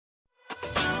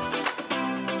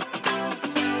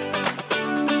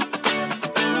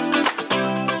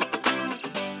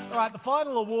The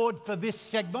final award for this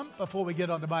segment, before we get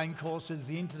on to main course, is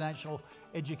the International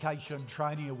Education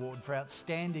Training Award for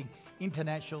Outstanding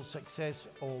International Success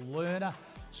or Learner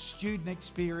Student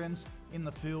Experience in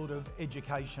the field of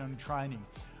education and training.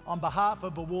 On behalf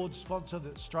of award sponsor,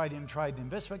 the Australian Trade and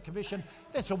Investment Commission,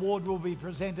 this award will be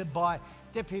presented by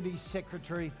Deputy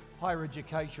Secretary, Higher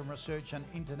Education Research and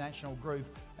International Group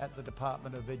at the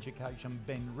Department of Education,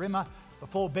 Ben Rimmer.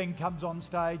 Before Ben comes on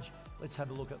stage, let's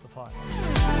have a look at the final.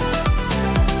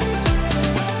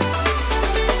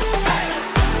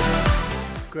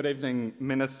 Good evening,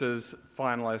 ministers,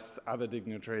 finalists, other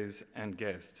dignitaries and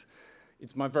guests.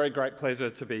 It's my very great pleasure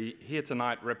to be here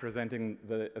tonight representing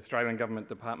the Australian Government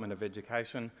Department of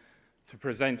Education to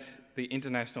present the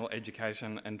International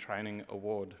Education and Training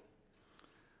Award.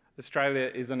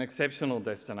 Australia is an exceptional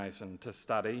destination to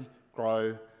study,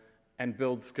 grow and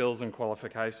build skills and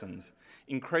qualifications.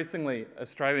 Increasingly,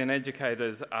 Australian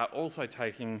educators are also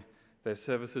taking their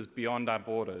services beyond our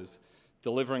borders,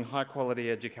 delivering high-quality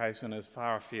education as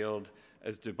far afield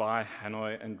as Dubai,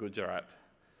 Hanoi and Gujarat.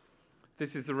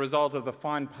 This is the result of the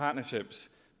fine partnerships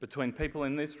between people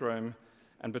in this room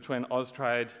and between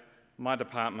Austrade, my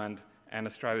department, and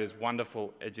Australia's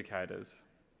wonderful educators.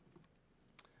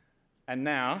 And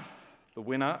now, the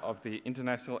winner of the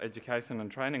International Education and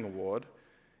Training Award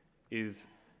is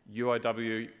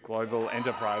UOW Global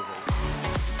Enterprises.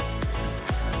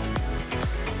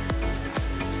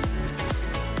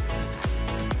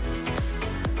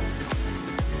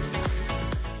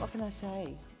 What can I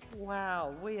say?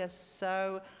 Wow, we are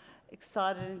so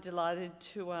excited and delighted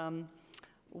to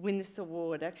win this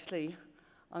award. Actually,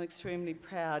 I'm extremely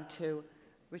proud to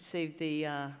receive the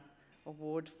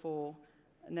award for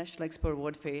National Export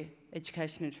Award for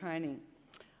Education and Training.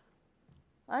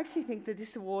 I actually think that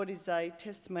this award is a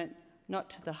testament not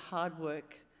to the hard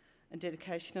work and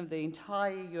dedication of the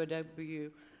entire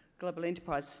UOW Global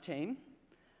Enterprises team,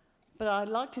 but I'd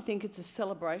like to think it's a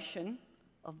celebration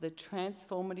of the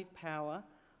transformative power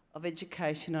of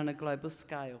education on a global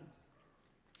scale.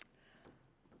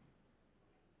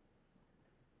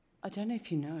 I don't know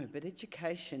if you know, but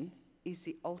education is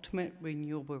the ultimate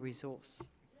renewable resource.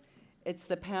 It's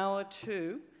the power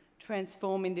to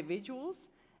transform individuals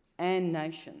and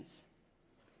nations.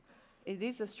 It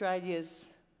is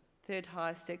Australia's third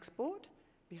highest export,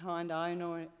 behind iron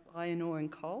ore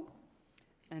and coal,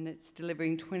 and it's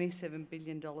delivering $27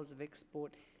 billion of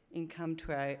export income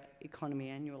to our economy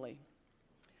annually.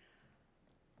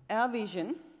 Our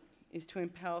vision is to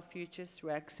empower futures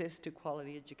through access to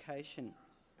quality education.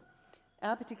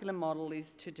 Our particular model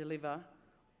is to deliver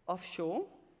offshore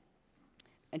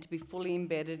and to be fully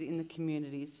embedded in the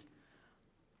communities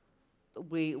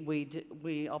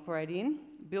we operate in,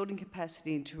 building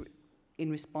capacity in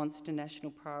response to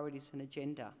national priorities and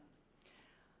agenda.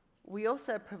 We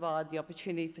also provide the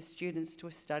opportunity for students to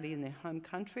study in their home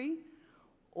country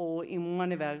or in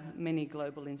one of our many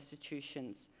global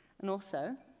institutions, and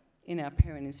also in our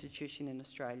parent institution in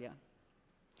Australia.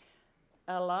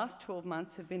 Our last 12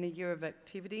 months have been a year of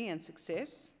activity and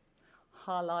success,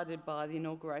 highlighted by the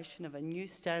inauguration of a new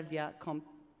state-of-the-art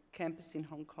campus in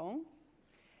Hong Kong,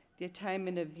 the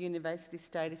attainment of university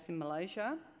status in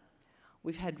Malaysia.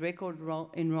 We've had record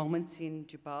enrolments in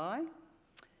Dubai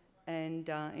and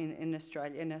in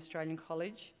Australia, in Australian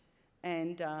College,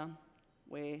 and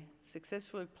we're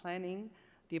successfully planning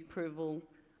the approval,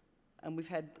 and we've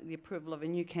had the approval of a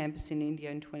new campus in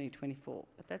India in 2024,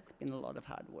 but that's been a lot of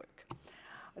hard work.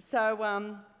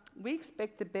 So we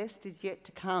expect the best is yet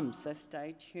to come, so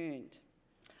stay tuned.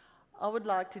 I would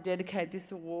like to dedicate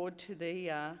this award to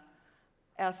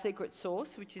our secret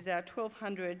sauce, which is our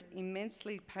 1,200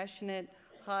 immensely passionate,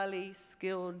 highly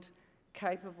skilled,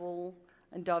 capable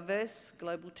and diverse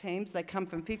global teams. They come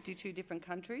from 52 different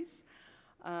countries.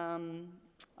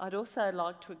 I'd also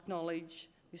like to acknowledge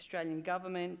the Australian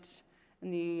government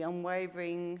and the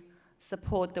unwavering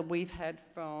support that we've had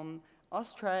from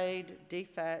Austrade,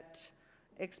 DFAT,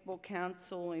 Export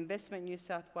Council, Investment New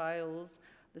South Wales,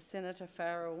 the Senator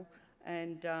Farrell,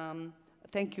 and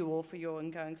thank you all for your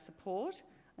ongoing support.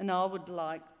 And I would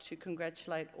like to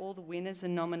congratulate all the winners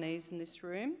and nominees in this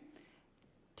room.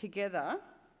 Together,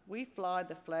 we fly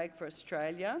the flag for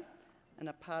Australia and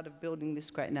are part of building this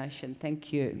great nation.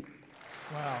 Thank you.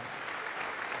 Wow.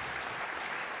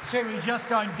 See, we just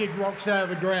don't dig rocks out of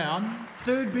the ground.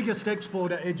 Third biggest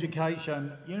exporter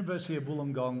education, University of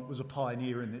Wollongong was a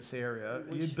pioneer in this area.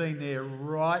 You'd been there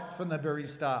right from the very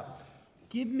start.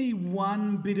 Give me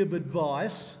one bit of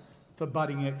advice for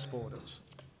budding exporters.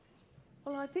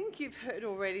 Well, I think you've heard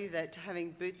already that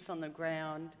having boots on the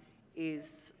ground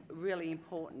is really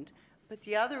important. But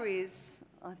the other is,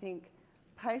 I think,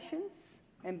 patience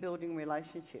and building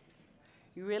relationships.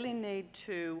 You really need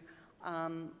to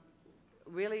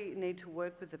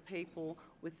work with the people,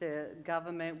 with the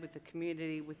government, with the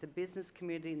community, with the business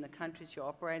community in the countries you're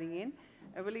operating in,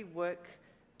 and really work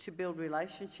to build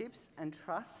relationships and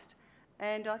trust.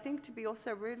 And I think to be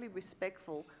also really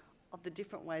respectful of the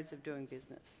different ways of doing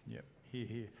business. Yep, hear,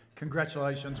 hear.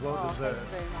 Congratulations, well deserved.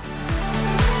 Thank you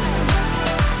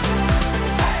very much.